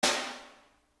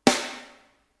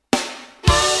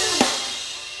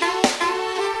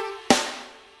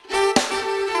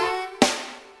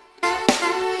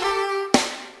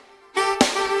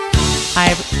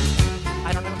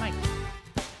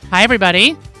Hi,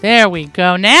 everybody. There we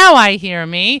go. Now I hear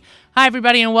me. Hi,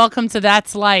 everybody, and welcome to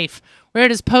That's Life, where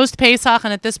it is post-Pesach,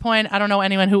 and at this point, I don't know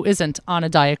anyone who isn't on a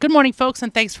diet. Good morning, folks,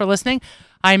 and thanks for listening.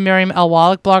 I'm Miriam L.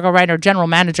 Wallach, blogger, writer, general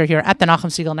manager here at the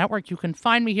Nachum Segal Network. You can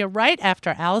find me here right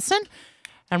after Allison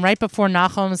and right before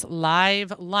Nachum's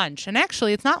live lunch. And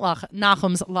actually, it's not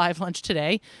Nachum's live lunch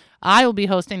today. I will be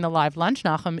hosting the live lunch.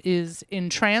 Nachum is in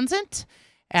transit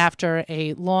after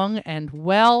a long and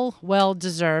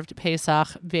well-deserved Pesach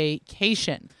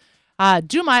vacation.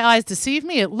 Do my eyes deceive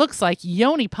me? It looks like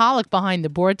Yoni Pollock behind the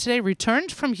board today returned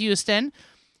from Houston.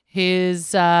 He's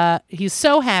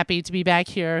so happy to be back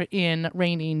here in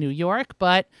rainy New York,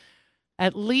 but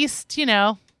at least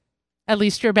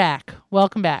you're back.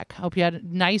 Welcome back. Hope you had a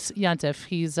nice Yontif.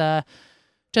 He's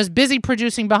just busy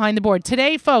producing behind the board.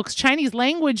 Today, folks, Chinese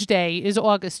Language Day is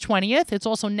August 20th. It's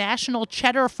also National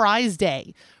Cheddar Fries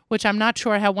Day, which I'm not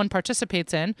sure how one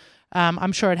participates in.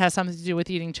 I'm sure it has something to do with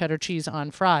eating cheddar cheese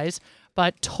on fries,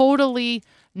 but totally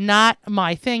not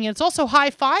my thing. It's also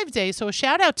High Five Day, so a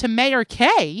shout out to Mayor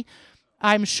Kay.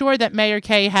 I'm sure that Mayor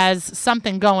Kay has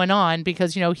something going on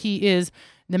because, he is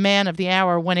the man of the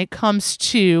hour when it comes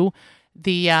to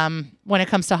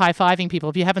high-fiving people.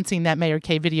 If you haven't seen that Mayor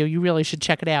Kay video, you really should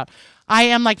check it out. I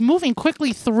am moving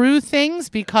quickly through things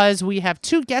because we have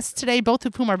two guests today, both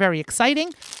of whom are very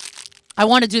exciting. I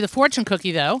want to do the fortune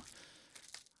cookie, though.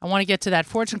 I want to get to that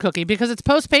fortune cookie because it's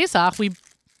post-Pesach. We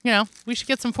should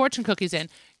get some fortune cookies in.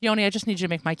 Yoni, I just need you to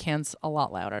make my cans a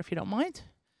lot louder, if you don't mind.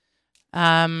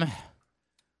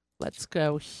 Let's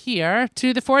go here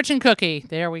to the fortune cookie.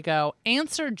 There we go.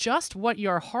 Answer just what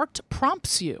your heart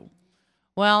prompts you.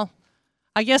 Well,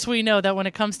 I guess we know that when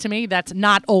it comes to me, that's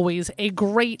not always a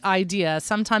great idea.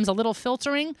 Sometimes a little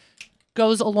filtering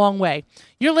goes a long way.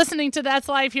 You're listening to That's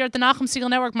Life here at the Nachum Segal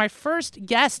Network. My first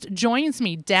guest joins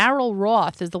me. Daryl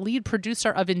Roth is the lead producer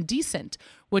of Indecent,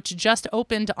 which just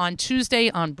opened on Tuesday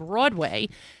on Broadway.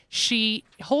 She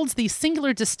holds the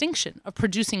singular distinction of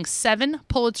producing 7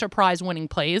 Pulitzer Prize-winning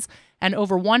plays and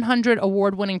over 100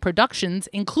 award-winning productions,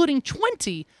 including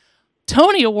 20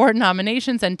 Tony Award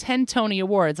nominations and 10 Tony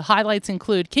Awards. Highlights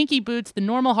include Kinky Boots, The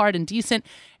Normal Heart, Indecent,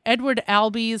 Edward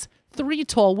Albee's 3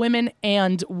 Tall Women,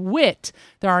 and Wit.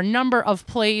 There are a number of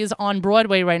plays on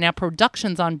Broadway right now,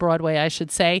 productions on Broadway, I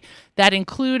should say, that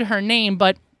include her name.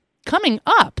 But coming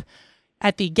up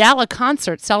at the gala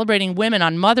concert celebrating women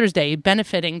on Mother's Day,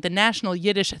 benefiting the National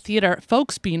Yiddish Theater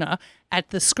Volksbühne at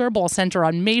the Skirball Center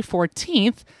on May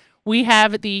 14th, we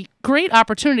have the great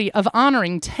opportunity of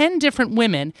honoring 10 different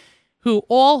women who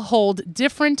all hold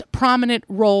different prominent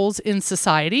roles in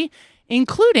society,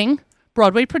 including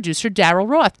Broadway producer Daryl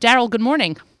Roth. Daryl, good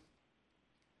morning.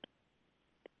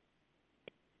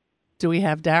 Do we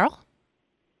have Daryl?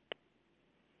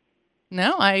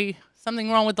 No, something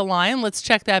wrong with the line. Let's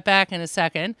check that back in a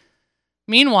second.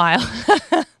 Meanwhile,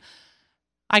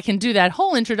 I can do that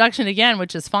whole introduction again,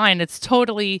 which is fine. It's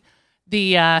totally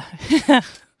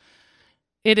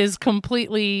it is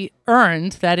completely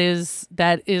earned. That is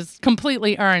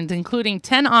completely earned, including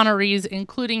 10 honorees,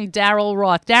 including Daryl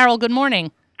Roth. Daryl, good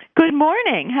morning. Good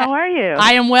morning. How are you?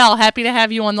 I am well. Happy to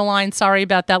have you on the line. Sorry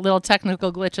about that little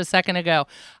technical glitch a second ago.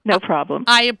 No problem.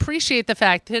 I appreciate the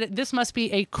fact that this must be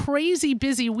a crazy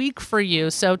busy week for you.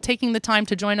 So taking the time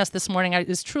to join us this morning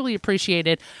is truly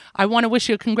appreciated. I want to wish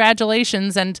you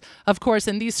congratulations and, of course,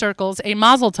 in these circles, a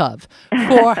mazel tov.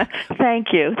 Thank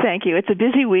you. It's a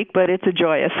busy week, but it's a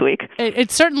joyous week. It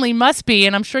certainly must be,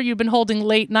 and I'm sure you've been holding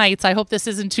late nights. I hope this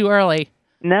isn't too early.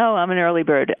 No, I'm an early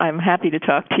bird. I'm happy to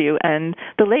talk to you. And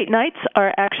the late nights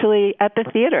are actually at the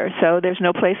theater, so there's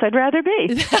no place I'd rather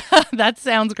be. That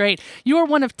sounds great. You are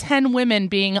one of 10 women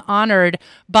being honored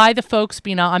by the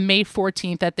Volksbühne on May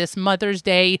 14th at this Mother's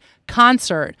Day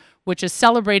concert, which is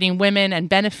celebrating women and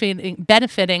benefiting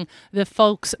the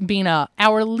Volksbühne.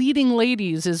 Our Leading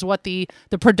Ladies is what the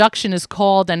production is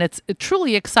called, and it's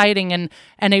truly exciting and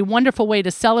a wonderful way to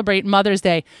celebrate Mother's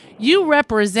Day. You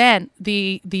represent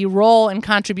the role and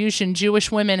contribution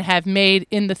Jewish women have made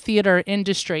in the theater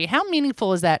industry. How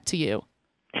meaningful is that to you?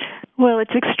 Well,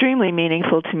 it's extremely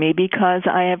meaningful to me because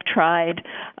I have tried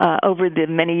over the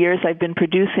many years I've been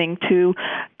producing to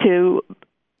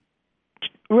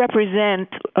represent,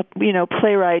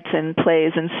 playwrights and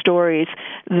plays and stories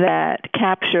that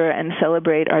capture and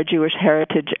celebrate our Jewish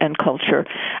heritage and culture.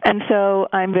 And so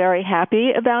I'm very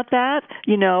happy about that.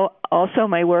 Also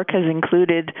my work has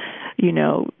included,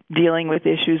 dealing with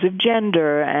issues of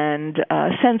gender and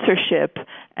censorship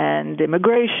and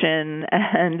immigration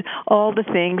and all the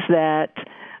things that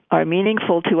are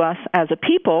meaningful to us as a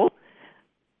people,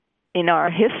 in our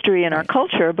history and our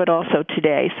culture, but also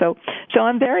today. So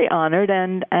I'm very honored,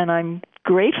 and I'm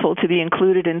grateful to be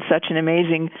included in such an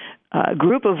amazing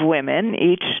group of women,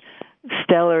 each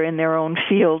stellar in their own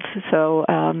field. So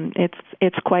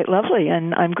it's quite lovely,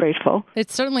 and I'm grateful.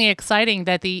 It's certainly exciting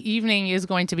that the evening is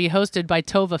going to be hosted by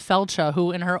Tova Feldshuh,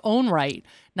 who in her own right,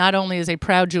 not only as a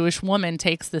proud Jewish woman,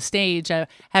 takes the stage,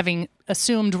 having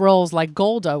assumed roles like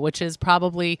Golda, which is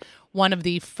probably one of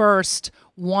the first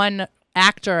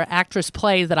actress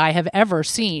play that I have ever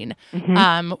seen,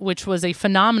 which was a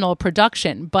phenomenal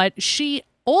production. But she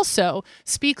also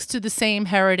speaks to the same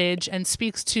heritage and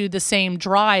speaks to the same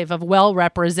drive of well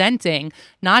representing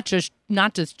not just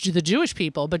the Jewish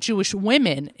people, but Jewish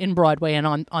women in Broadway and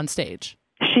on stage.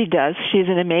 She does. She's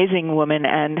an amazing woman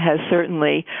and has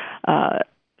certainly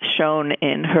shown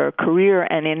in her career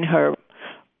and in her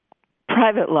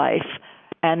private life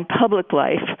and public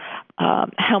life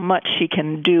how much she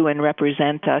can do and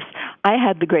represent us. I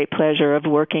had the great pleasure of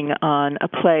working on a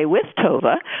play with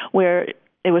Tova where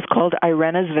it was called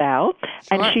Irena's Vow,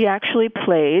 and she actually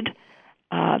played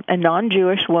a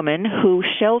non-Jewish woman who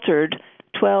sheltered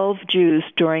 12 Jews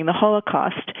during the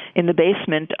Holocaust in the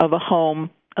basement of a home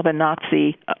of a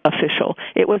Nazi official.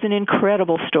 It was an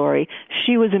incredible story.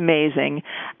 She was amazing,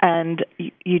 and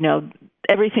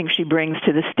everything she brings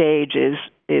to the stage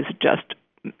is just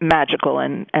magical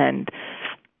and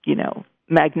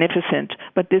magnificent.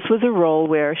 But this was a role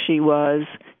where she was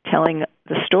telling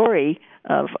the story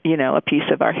of a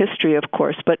piece of our history, of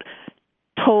course, but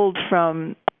told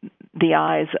from the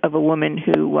eyes of a woman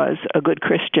who was a good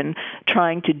Christian,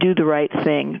 trying to do the right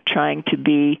thing, trying to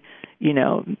be,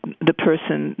 the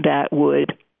person that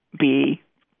would be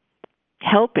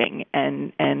helping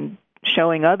and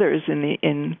showing others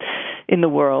in the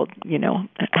world,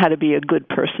 how to be a good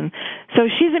person. So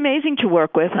she's amazing to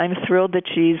work with. I'm thrilled that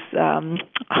she's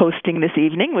hosting this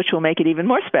evening, which will make it even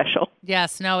more special.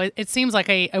 Yes, no, it seems like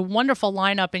a wonderful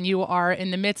lineup, and you are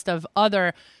in the midst of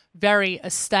other very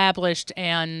established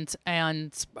and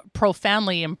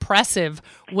profoundly impressive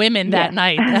women that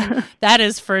night. That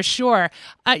is for sure.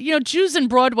 Jews in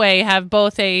Broadway have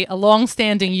both a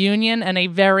long-standing union and a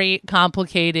very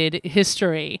complicated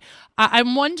history.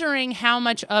 I'm wondering how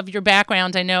much of your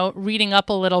background, I know, reading up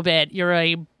a little bit, you're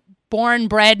a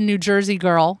born-bred New Jersey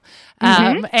girl,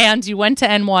 and you went to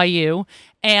NYU,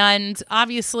 and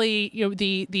obviously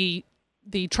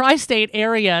the tri-state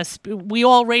area, we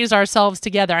all raise ourselves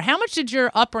together. How much did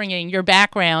your upbringing, your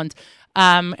background,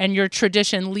 and your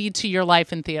tradition lead to your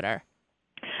life in theater?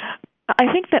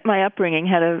 I think that my upbringing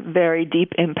had a very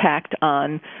deep impact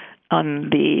on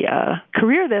the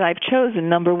career that I've chosen,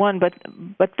 number one, but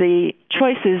the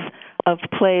choices of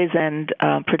plays and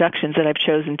productions that I've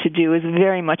chosen to do is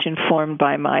very much informed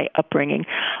by my upbringing.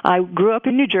 I grew up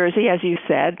in New Jersey, as you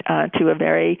said, to a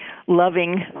very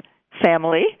loving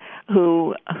family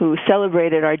who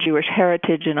celebrated our Jewish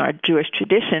heritage and our Jewish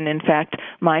tradition. In fact,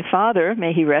 my father,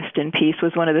 may he rest in peace,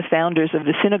 was one of the founders of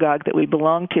the synagogue that we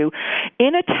belonged to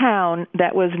in a town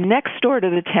that was next door to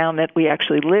the town that we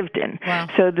actually lived in. Wow.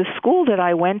 So the school that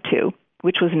I went to,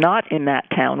 which was not in that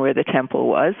town where the temple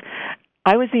was,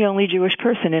 I was the only Jewish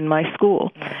person in my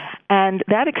school. And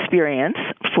that experience,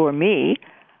 for me,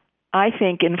 I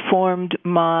think informed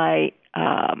my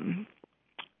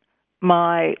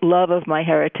love of my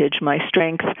heritage, my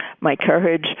strength, my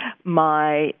courage,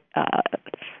 my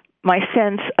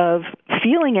sense of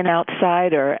feeling an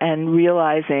outsider and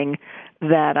realizing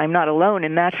that I'm not alone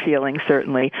in that feeling,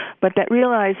 certainly, but that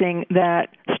realizing that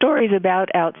stories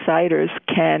about outsiders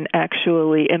can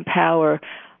actually empower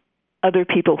other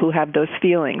people who have those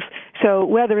feelings. So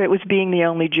whether it was being the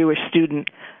only Jewish student,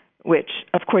 which,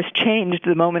 of course, changed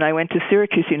the moment I went to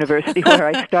Syracuse University, where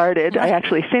I started. I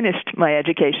actually finished my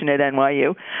education at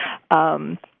NYU.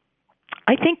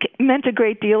 I think meant a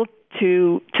great deal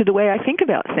to the way I think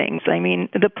about things. I mean,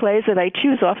 the plays that I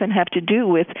choose often have to do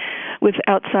with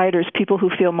outsiders, people who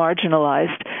feel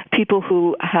marginalized, people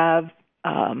who have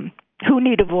who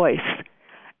need a voice.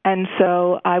 And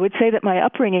so I would say that my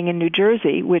upbringing in New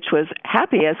Jersey, which was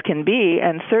happy as can be,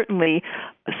 and certainly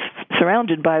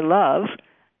surrounded by love,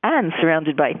 and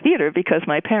surrounded by theater, because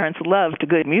my parents loved a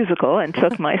good musical and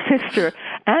took my sister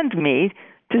and me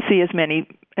to see as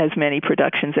many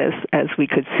productions as we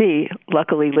could see,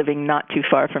 luckily living not too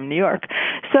far from New York.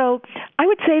 So I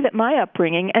would say that my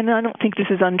upbringing, and I don't think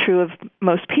this is untrue of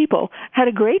most people, had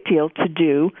a great deal to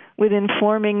do with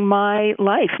informing my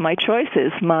life, my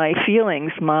choices, my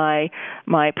feelings, my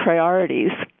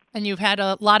priorities. And you've had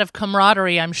a lot of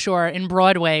camaraderie, I'm sure, in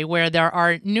Broadway, where there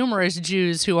are numerous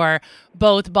Jews who are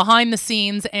both behind the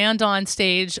scenes and on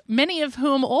stage, many of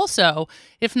whom also,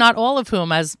 if not all of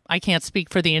whom, as I can't speak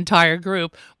for the entire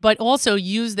group, but also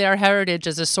use their heritage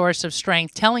as a source of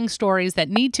strength, telling stories that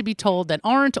need to be told that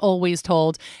aren't always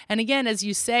told. And again, as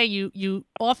you say, you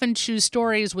often choose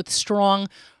stories with strong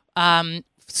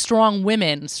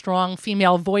women, strong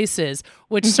female voices,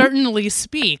 which certainly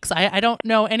speaks. I don't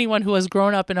know anyone who has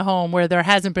grown up in a home where there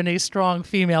hasn't been a strong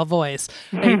female voice.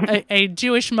 A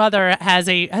Jewish mother has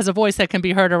a voice that can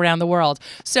be heard around the world.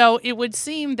 So it would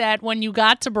seem that when you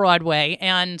got to Broadway,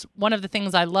 and one of the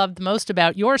things I loved most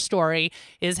about your story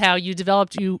is how you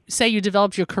developed your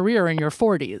career in your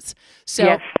 40s. So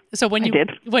yes, so when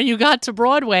you got to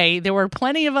Broadway, there were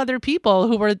plenty of other people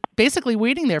who were basically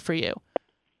waiting there for you.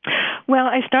 Well,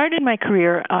 I started my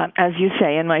career, as you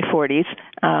say, in my 40s,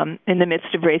 in the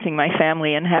midst of raising my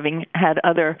family and having had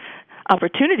other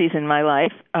opportunities in my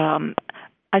life.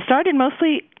 I started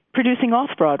mostly producing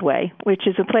off-Broadway, which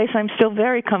is a place I'm still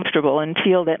very comfortable and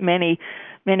feel that many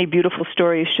beautiful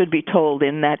stories should be told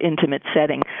in that intimate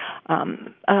setting.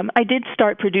 I did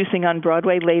start producing on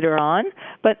Broadway later on,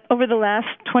 but over the last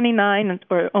 29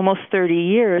 or almost 30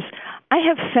 years, I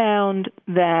have found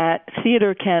that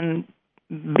theater can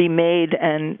be made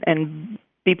and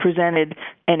be presented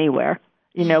anywhere.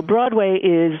 You know, Broadway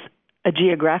is a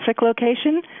geographic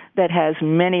location that has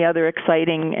many other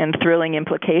exciting and thrilling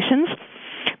implications,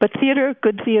 but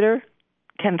good theater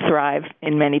can thrive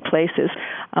in many places.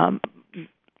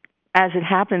 As it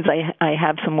happens, I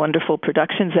have some wonderful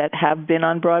productions that have been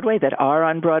on Broadway, that are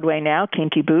on Broadway now,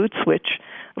 Kinky Boots, which,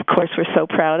 of course, we're so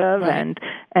proud of, right,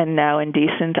 and now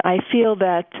Indecent. I feel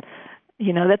that,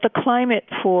 that the climate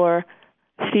for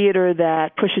theater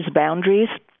that pushes boundaries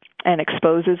and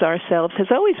exposes ourselves has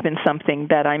always been something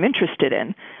that I'm interested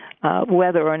in,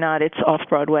 whether or not it's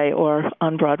off-Broadway or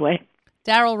on Broadway.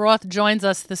 Daryl Roth joins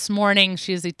us this morning.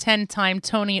 She is a 10-time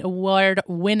Tony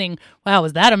Award-winning, wow,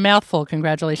 is that a mouthful?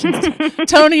 Congratulations.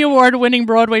 Tony Award-winning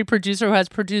Broadway producer who has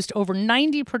produced over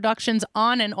 90 productions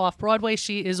on and off Broadway.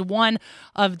 She is one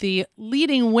of the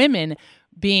leading women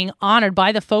being honored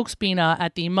by the Folksbiene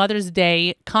at the Mother's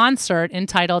Day concert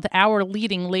entitled Our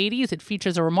Leading Ladies. It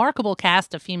features a remarkable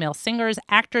cast of female singers,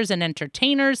 actors, and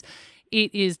entertainers.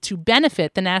 It is to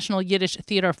benefit the National Yiddish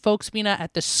Theater Folksbiene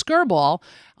at the Skirball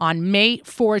on May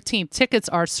 14th. Tickets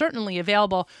are certainly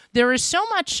available. There is so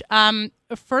much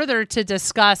further to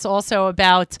discuss also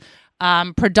about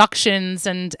productions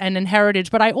and in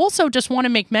heritage. But I also just want to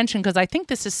make mention, because I think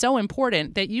this is so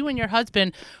important, that you and your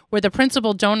husband were the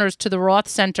principal donors to the Roth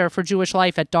Center for Jewish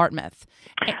Life at Dartmouth.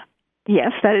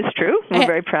 Yes, that is true. We're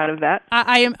very proud of that.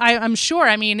 I'm sure.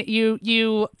 I mean,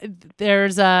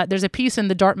 there's a piece in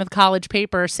the Dartmouth College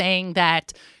paper saying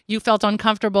that you felt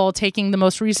uncomfortable taking the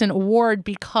most recent award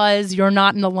because you're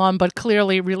not an alum, but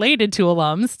clearly related to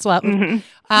alums. So,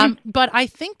 but I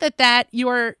think that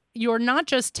you're not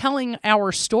just telling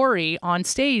our story on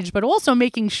stage, but also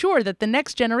making sure that the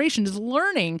next generation is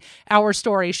learning our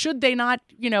story. Should they not,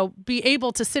 be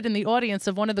able to sit in the audience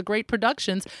of one of the great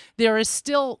productions, there is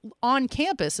still on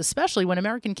campus, especially when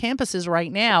American campuses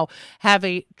right now have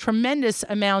a tremendous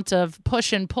amount of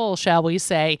push and pull, shall we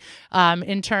say,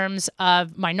 in terms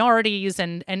of minorities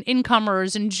and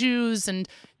incomers and Jews and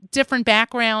different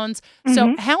backgrounds.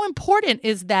 So how important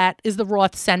is the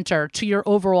Roth Center to your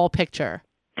overall picture?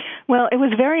 Well, it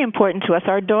was very important to us.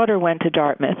 Our daughter went to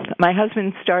Dartmouth. My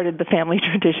husband started the family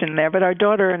tradition there, but our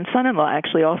daughter and son-in-law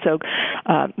actually also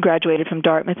graduated from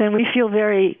Dartmouth, and we feel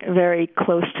very, very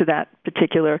close to that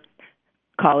particular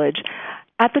college.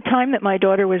 At the time that my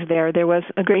daughter was there was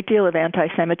a great deal of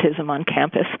anti-Semitism on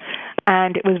campus,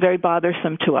 and it was very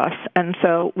bothersome to us. And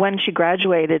so when she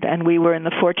graduated and we were in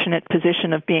the fortunate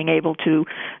position of being able to,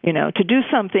 to do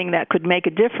something that could make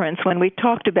a difference, when we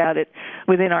talked about it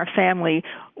within our family,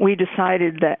 we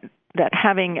decided that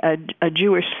having a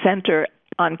Jewish center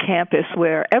on campus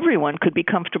where everyone could be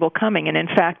comfortable coming. And in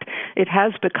fact, it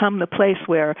has become the place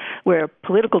where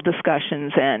political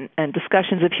discussions and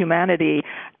discussions of humanity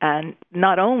and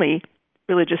not only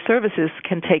religious services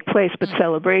can take place, but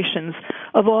celebrations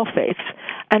of all faiths.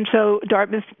 And so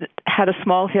Dartmouth had a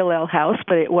small Hillel house,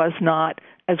 but it was not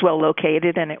as well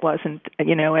located, and it wasn't,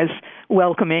 as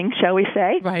welcoming, shall we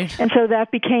say. Right. And so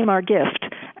that became our gift.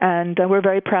 And we're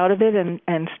very proud of it,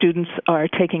 and students are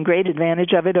taking great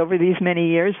advantage of it over these many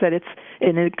years that it's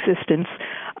in existence.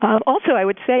 Also, I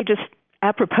would say, just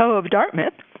apropos of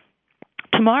Dartmouth,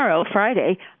 tomorrow,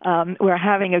 Friday, we're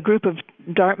having a group of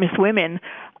Dartmouth women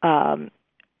come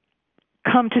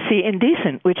to see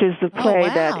Indecent, which is the play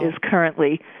that is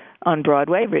currently on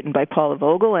Broadway, written by Paula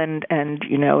Vogel, and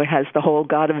it has the whole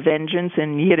God of Vengeance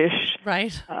in Yiddish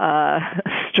Right.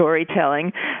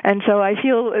 Storytelling. And so I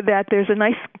feel that there's a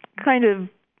nice kind of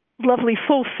lovely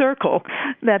full circle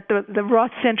that the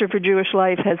Roth Center for Jewish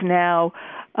Life has now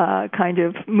kind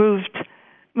of moved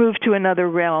to another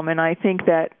realm. And I think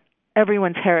that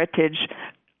everyone's heritage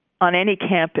on any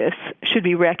campus should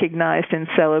be recognized and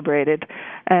celebrated.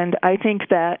 And I think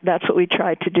that that's what we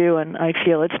tried to do, and I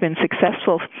feel it's been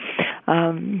successful.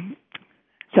 I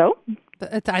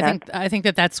think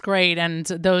that's great, and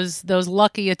those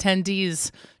lucky attendees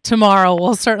tomorrow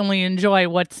will certainly enjoy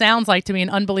what sounds like to me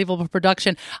an unbelievable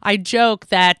production. I joke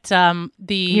that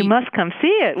you must come see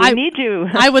it. We need you.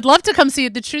 I would love to come see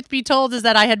it. The truth be told is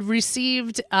that I had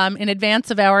received in advance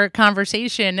of our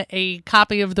conversation a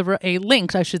copy of a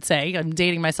link, I should say. I'm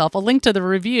dating myself. A link to the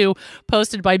review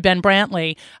posted by Ben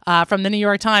Brantley from the New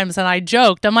York Times, and I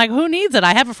joked. I'm like, who needs it?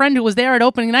 I have a friend who was there at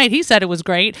opening night. He said it was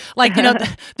great. Like,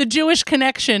 the Jewish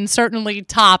connection certainly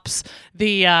tops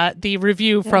the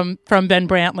review from Ben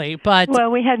Brantley. But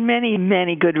we had many,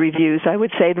 many good reviews. I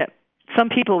would say that some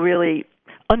people really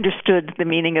understood the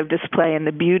meaning of this play and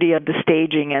the beauty of the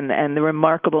staging and the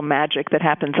remarkable magic that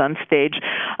happens on stage.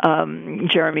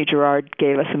 Jeremy Gerard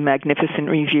gave us a magnificent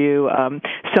review.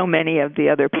 So many of the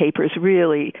other papers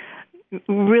really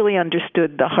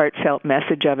understood the heartfelt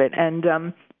message of it.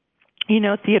 And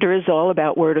theater is all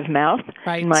about word of mouth.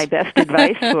 Right. My best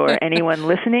advice for anyone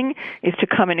listening is to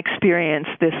come and experience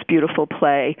this beautiful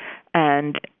play.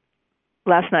 And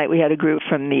last night we had a group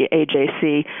from the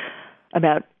AJC,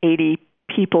 about 80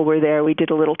 people were there. We did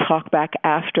a little talk back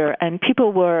after, and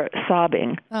people were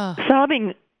sobbing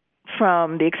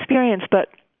from the experience, but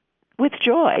with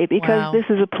joy, because this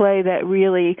is a play that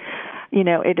really,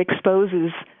 it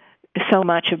exposes so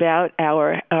much about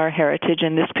our heritage,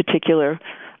 and this particular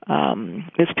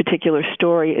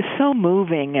story is so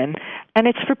moving, and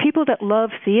it's for people that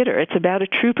love theater. It's about a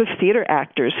troupe of theater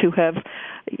actors who have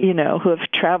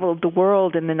traveled the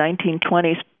world in the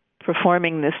 1920s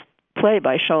performing this play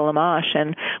by Sholem Asch,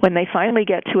 and when they finally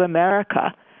get to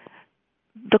America,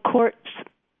 the courts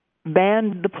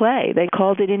banned the play. They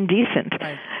called it indecent.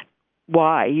 Right.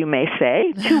 Why, you may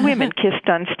say? Two women kissed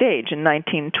on stage in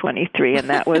 1923, and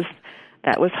that was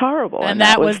horrible. And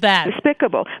that was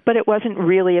despicable. But it wasn't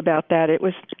really about that. It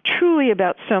was truly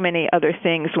about so many other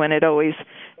things, when it always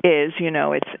is.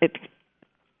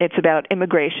 It's about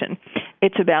immigration.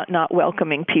 It's about not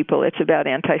welcoming people. It's about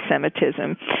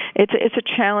anti-Semitism. It's a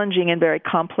challenging and very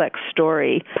complex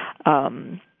story.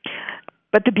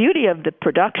 But the beauty of the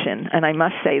production, and I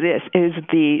must say this, is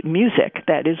the music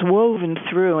that is woven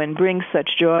through and brings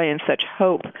such joy and such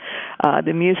hope.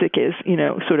 The music is,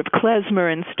 sort of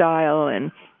klezmer in style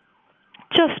and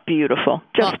just beautiful,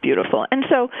 beautiful. And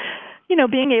so,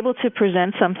 being able to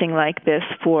present something like this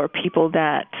for people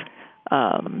that,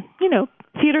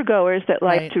 theater goers that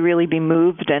like to really be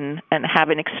moved and have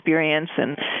an experience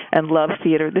and love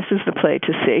theater, this is the play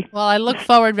to see. Well, I look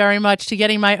forward very much to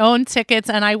getting my own tickets,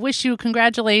 and I wish you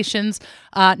congratulations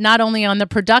not only on the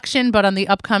production but on the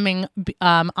upcoming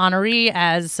honoree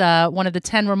as one of the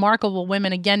 10 remarkable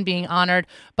women, again being honored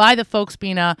by the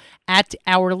Folksbiene at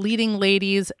Our Leading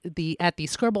Ladies at the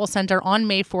Skirball Center on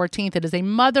May 14th. It is a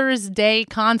Mother's Day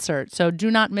concert, so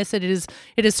do not miss it.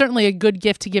 It is certainly a good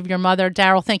gift to give your mother.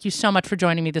 Daryl, thank you so much for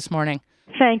joining me this morning.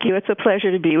 Thank you. It's a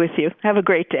pleasure to be with you. Have a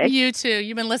great day. You too.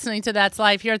 You've been listening to That's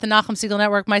Life here at the Nachum Segal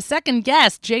Network. My second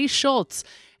guest, Jay Schultz,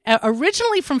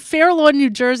 originally from Fair Lawn, New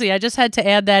Jersey. I just had to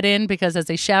add that in because as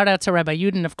a shout out to Rabbi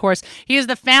Yudin, of course, he is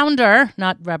the founder,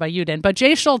 not Rabbi Yudin, but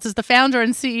Jay Schultz is the founder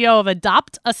and CEO of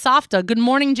Adopt a Savta. Good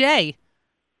morning, Jay.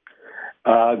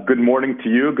 Good morning to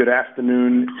you. Good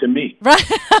afternoon to me. Right.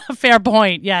 Fair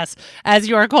point. Yes. As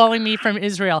you are calling me from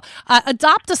Israel.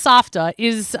 Adopt a Savta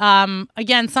is,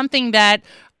 again, something that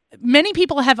many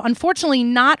people have unfortunately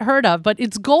not heard of, but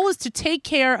its goal is to take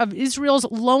care of Israel's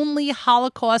lonely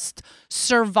Holocaust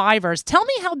survivors. Tell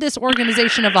me how this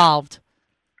organization evolved.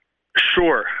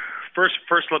 Sure.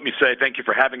 First, let me say thank you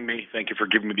for having me. Thank you for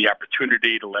giving me the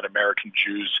opportunity to let American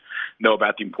Jews know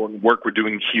about the important work we're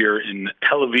doing here in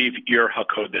Tel Aviv, Ir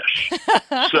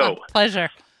HaKodesh. So, pleasure.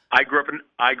 I grew up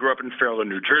in Fair Lawn,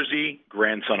 New Jersey,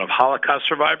 grandson of Holocaust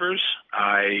survivors.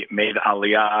 I made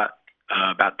Aliyah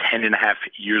about 10 and a half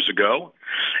years ago.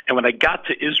 And when I got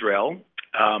to Israel,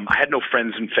 I had no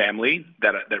friends and family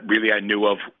that really I knew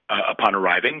of upon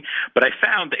arriving, but I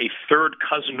found a third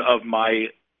cousin of my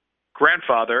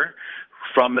grandfather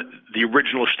from the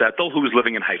original shtetl who was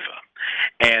living in Haifa.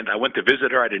 And I went to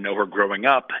visit her. I didn't know her growing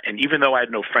up. And even though I had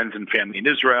no friends and family in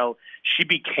Israel, she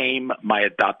became my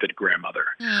adopted grandmother.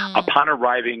 Upon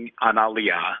arriving on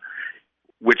Aliyah,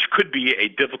 which could be a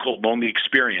difficult, lonely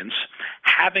experience,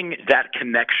 having that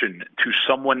connection to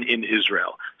someone in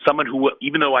Israel, someone who,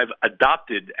 even though I've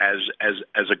adopted as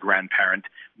a grandparent,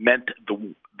 meant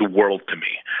the world to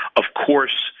me. Of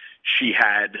course, she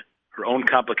had her own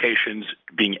complications,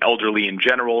 being elderly in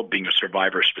general, being a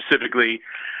survivor specifically.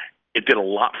 It did a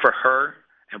lot for her,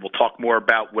 and we'll talk more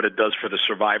about what it does for the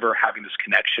survivor, having this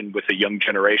connection with a young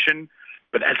generation.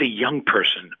 But as a young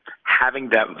person, having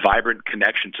that vibrant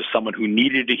connection to someone who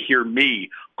needed to hear me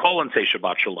call and say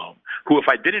Shabbat Shalom, who if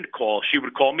I didn't call, she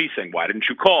would call me saying, why didn't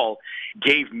you call,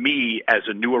 gave me, as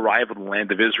a new arrival in the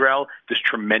land of Israel, this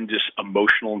tremendous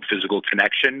emotional and physical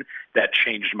connection that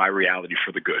changed my reality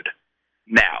for the good.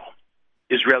 Now,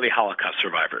 Israeli Holocaust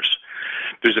survivors.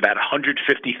 There's about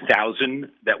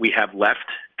 150,000 that we have left,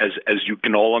 as you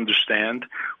can all understand.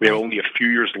 We have only a few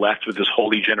years left with this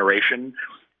holy generation.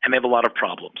 And they have a lot of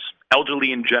problems.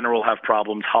 Elderly in general have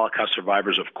problems. Holocaust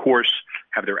survivors, of course,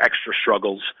 have their extra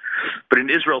struggles. But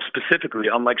in Israel specifically,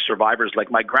 unlike survivors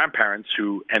like my grandparents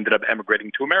who ended up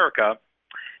emigrating to America,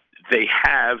 they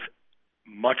have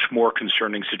much more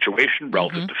concerning situation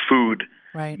relative to food,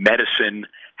 medicine,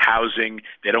 housing.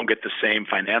 They don't get the same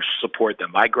financial support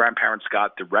that my grandparents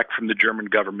got direct from the German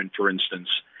government, for instance.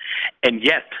 And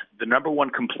yet, the number one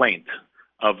complaint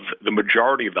of the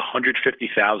majority of the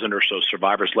 150,000 or so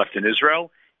survivors left in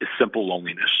Israel is simple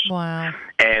loneliness. Wow.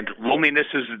 And loneliness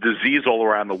is a disease all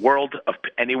around the world of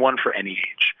anyone for any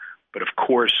age. But of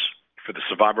course, for the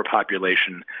survivor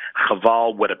population,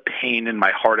 Chaval, what a pain in my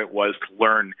heart it was to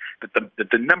learn that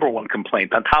the number one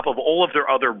complaint, on top of all of their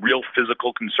other real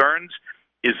physical concerns,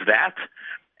 is that.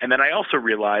 And then I also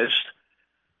realized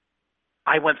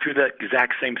I went through the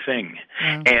exact same thing.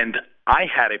 Yeah. And I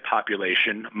had a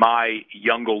population, my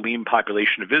young Olim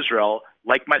population of Israel,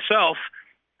 like myself,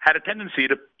 had a tendency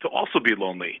to also be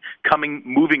lonely,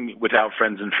 moving without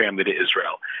friends and family to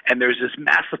Israel. And there's this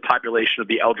massive population of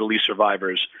the elderly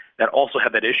survivors that also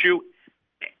have that issue.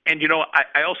 And,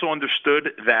 I also understood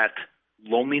that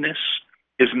loneliness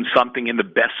isn't something in the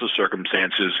best of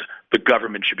circumstances the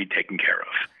government should be taking care of.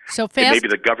 So fast. And maybe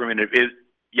the government is.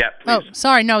 Yeah, please. Oh,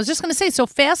 sorry. No, I was just going to say, so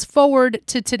fast forward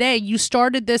to today, you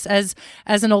started this as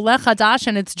an Oleh Hadash,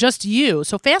 and it's just you.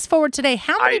 So fast forward today,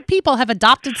 how many people have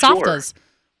adopted Savtas?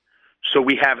 So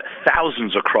we have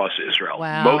thousands across Israel,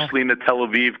 mostly in the Tel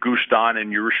Aviv, Gush Dan,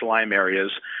 and Yerushalayim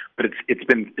areas, but it's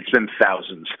been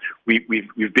thousands.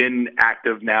 We've been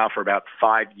active now for about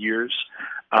 5 years.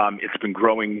 It's been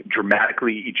growing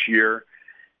dramatically each year.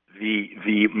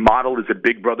 The model is a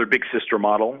big brother, big sister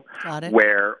model,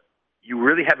 where you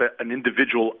really have an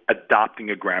individual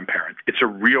adopting a grandparent. It's a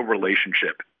real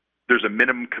relationship. There's a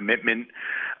minimum commitment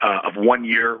of 1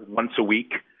 year, once a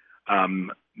week.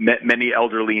 Many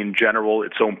elderly in general,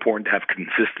 it's so important to have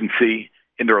consistency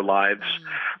in their lives.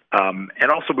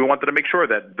 And also we wanted to make sure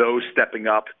that those stepping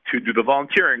up to do the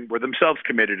volunteering were themselves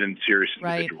committed and serious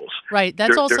individuals. Right.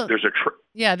 That's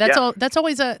that's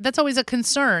always a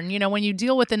concern. When you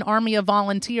deal with an army of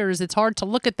volunteers, it's hard to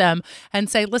look at them and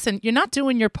say, listen, you're not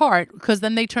doing your part, because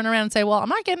then they turn around and say, well, I'm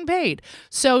not getting paid.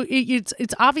 So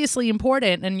it's obviously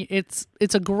important, and it's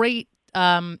a great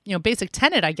basic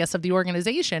tenet, I guess, of the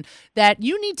organization, that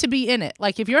you need to be in it.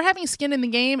 Like if you're having skin in the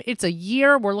game, it's a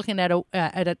year. We're looking at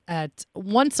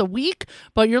once a week,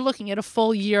 but you're looking at a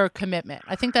full year commitment.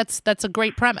 I think that's a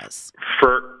great premise.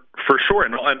 For sure,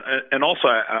 and also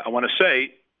I want to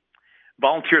say,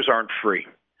 volunteers aren't free.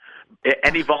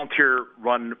 Any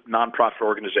volunteer-run nonprofit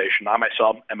organization, I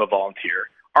myself am a volunteer,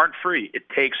 aren't free. It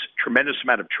takes tremendous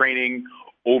amount of training,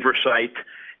 oversight.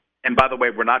 And by the way,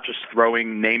 we're not just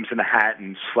throwing names in a hat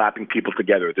and slapping people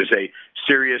together. There's a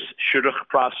serious shidduch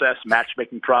process,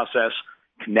 matchmaking process,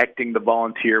 connecting the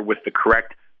volunteer with the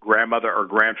correct grandmother or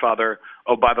grandfather.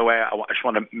 Oh, by the way, I just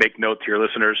want to make note to your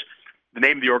listeners, the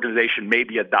name of the organization may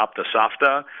be Adopt a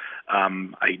Savta.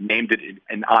 I named it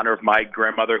in honor of my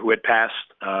grandmother who had passed,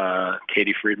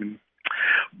 Katie Friedman.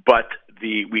 But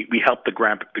we help the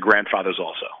grandfathers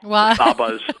also. Wow. The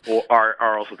Sabbas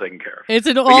are also taken care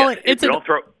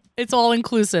of. It's all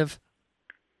inclusive.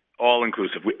 All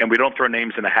inclusive. And we don't throw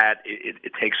names in a hat.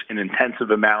 It takes an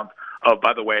intensive amount of,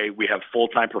 by the way, we have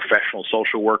full-time professional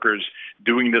social workers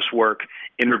doing this work,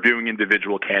 interviewing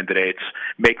individual candidates,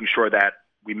 making sure that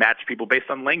we match people based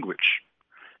on language.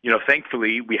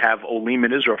 Thankfully, we have Olim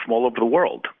in Israel from all over the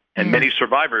world. And many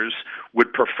survivors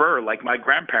would prefer, like my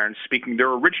grandparents, speaking their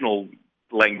original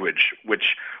language,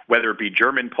 which, whether it be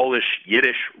German, Polish,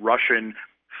 Yiddish, Russian,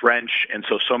 French, and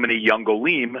so many young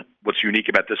Olim, what's unique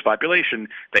about this population,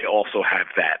 they also have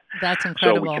that. That's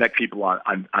incredible. So we connect people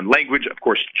on language, of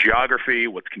course, geography,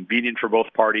 what's convenient for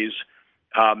both parties.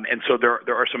 And so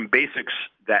there are some basics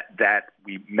that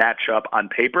we match up on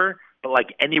paper, but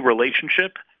like any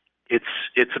relationship,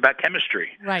 it's about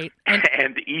chemistry. Right.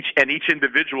 And each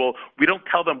individual, we don't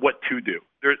tell them what to do.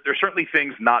 There are certainly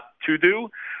things not to do.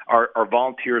 Our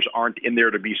volunteers aren't in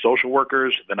there to be social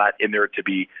workers. They're not in there to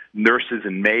be nurses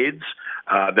and maids.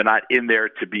 They're not in there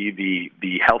to be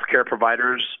the healthcare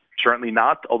providers. Certainly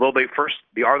not. Although they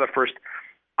are the first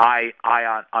eye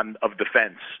of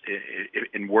defense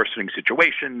in worsening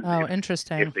situations. Oh,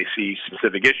 interesting. If they see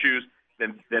specific issues,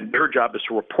 then their job is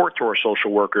to report to our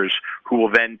social workers, who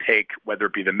will then take, whether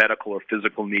it be the medical or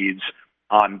physical needs,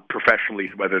 on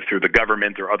professionally, whether through the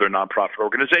government or other nonprofit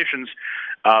organizations.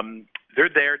 They're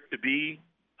there to be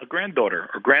a granddaughter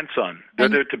or grandson. They're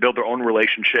there to build their own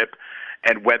relationship.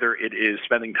 And whether it is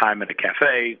spending time in a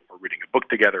cafe or reading a book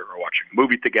together or watching a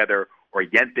movie together or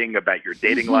yenting about your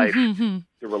dating life,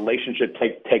 the relationship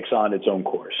takes on its own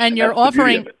course. And you're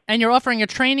offering a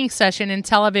training session in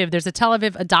Tel Aviv. There's a Tel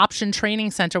Aviv Adoption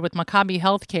Training Center with Maccabi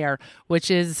Healthcare,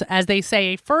 which is, as they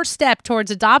say, a first step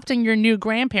towards adopting your new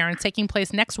grandparents, taking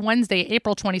place next Wednesday,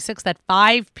 April 26th at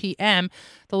 5 p.m.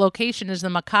 The location is the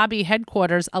Maccabi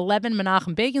headquarters, 11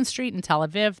 Menachem Begin Street in Tel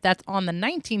Aviv. That's on the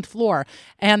 19th floor.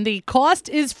 And the cost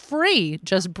is free.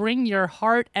 Just bring your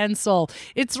heart and soul.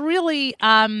 It's really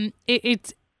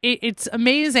it's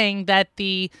amazing that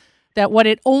what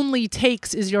it only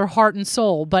takes is your heart and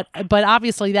soul, but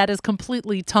obviously that is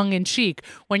completely tongue in cheek.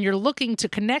 When you're looking to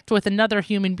connect with another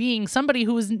human being, somebody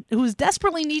who is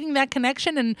desperately needing that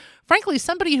connection, and frankly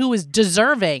somebody who is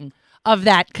deserving of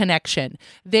that connection,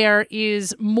 there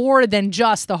is more than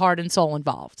just the heart and soul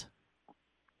involved.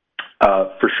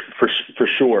 For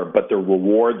sure, but the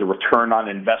reward, the return on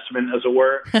investment, as it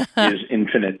were, is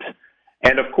infinite.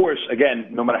 And of course, again,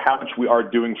 no matter how much we are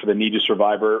doing for the needy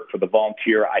survivor, for the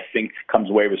volunteer, I think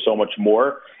comes away with so much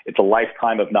more. It's a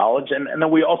lifetime of knowledge. And then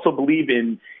we also believe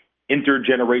in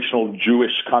intergenerational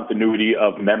Jewish continuity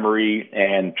of memory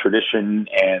and tradition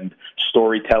and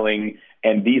storytelling.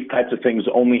 And these types of things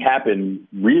only happen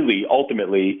really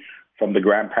ultimately from the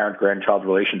grandparent-grandchild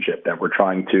relationship that we're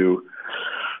trying to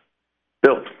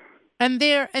build. And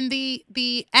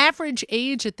the average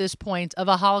age at this point of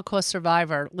a Holocaust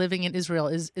survivor living in Israel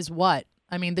is what?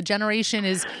 I mean, the generation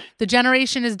is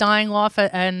dying off,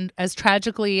 and as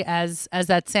tragically as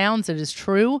that sounds, it is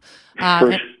true.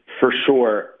 For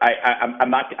sure, I'm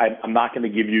not going to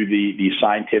give you the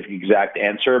scientific exact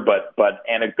answer, but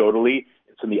anecdotally,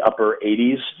 it's in the upper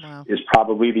 80s. Wow. Is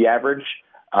probably the average.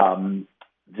 Also,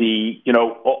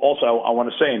 I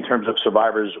want to say, in terms of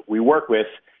survivors we work with,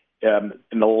 in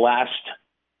the last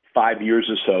 5 years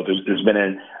or so, there's been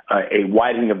a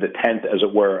widening of the tent, as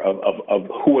it were, of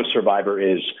who a survivor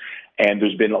is. And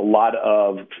there's been a lot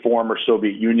of former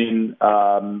Soviet Union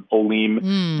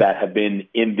Olim that have been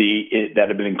that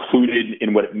have been included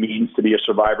in what it means to be a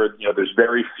survivor. There's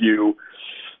very few,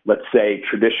 let's say,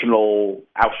 traditional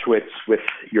Auschwitz with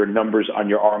your numbers on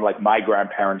your arm, like my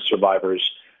grandparents' survivors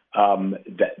that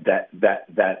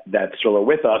still are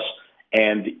with us.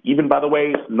 And even, by the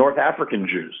way, North African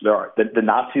Jews. There are the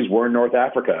Nazis were in North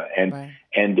Africa, and right.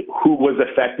 And who was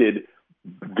affected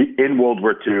in World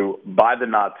War II by the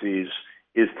Nazis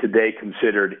is today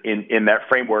considered in that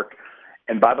framework.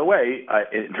 And by the way,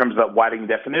 in terms of that widening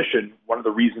definition, one of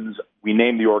the reasons we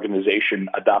named the organization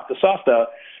Adopt a Savta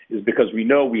is because we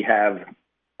know we have,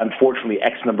 unfortunately,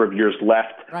 X number of years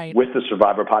left right. with the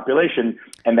survivor population,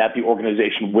 and that the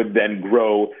organization would then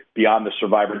grow beyond the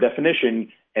survivor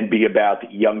definition and be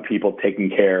about young people taking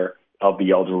care of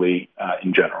the elderly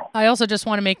in general. I also just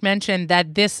want to make mention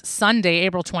that this Sunday,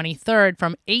 April 23rd,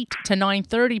 from 8 to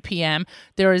 9:30 p.m.,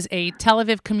 there is a Tel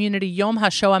Aviv Community Yom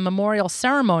HaShoah memorial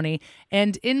ceremony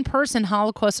and in-person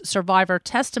Holocaust survivor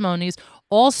testimonies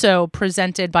also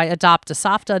presented by Adopt a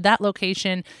Savta. That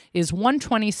location is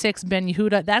 126 Ben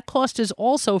Yehuda. That cost is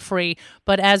also free,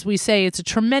 but as we say, it's a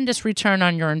tremendous return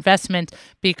on your investment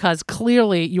because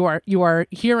clearly you are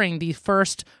hearing the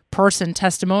first-person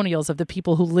testimonials of the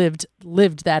people who lived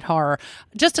that horror.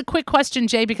 Just a quick question,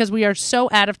 Jay, because we are so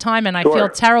out of time, and I feel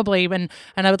terribly, and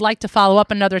I would like to follow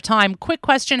up another time. Quick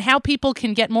question: how people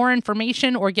can get more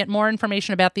information or get more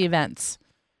information about the events?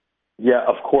 Yeah,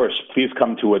 of course. Please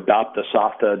come to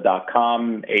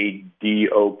adoptasafta.com,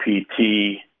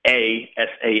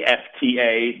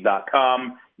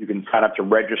 ADOPTASAFTA.com. You can sign up to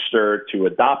register to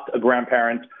adopt a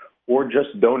grandparent or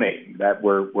just donate. That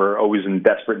we're always in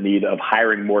desperate need of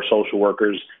hiring more social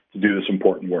workers to do this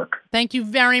important work. Thank you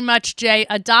very much, Jay.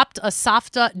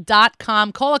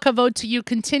 Adoptasafta.com. Kol hakavod to you.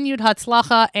 Continued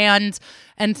hatzlacha, and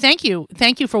thank you.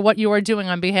 Thank you for what you are doing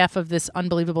on behalf of this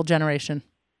unbelievable generation.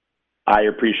 I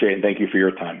appreciate it. Thank you for your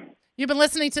time. You've been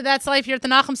listening to That's Life here at the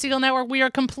Nachum Segal Network. We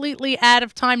are completely out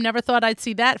of time. Never thought I'd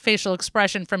see that facial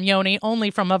expression from Yoni,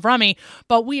 only from Avrami,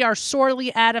 but we are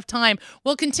sorely out of time.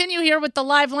 We'll continue here with the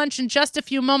live lunch in just a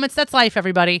few moments. That's life,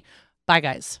 everybody. Bye,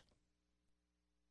 guys.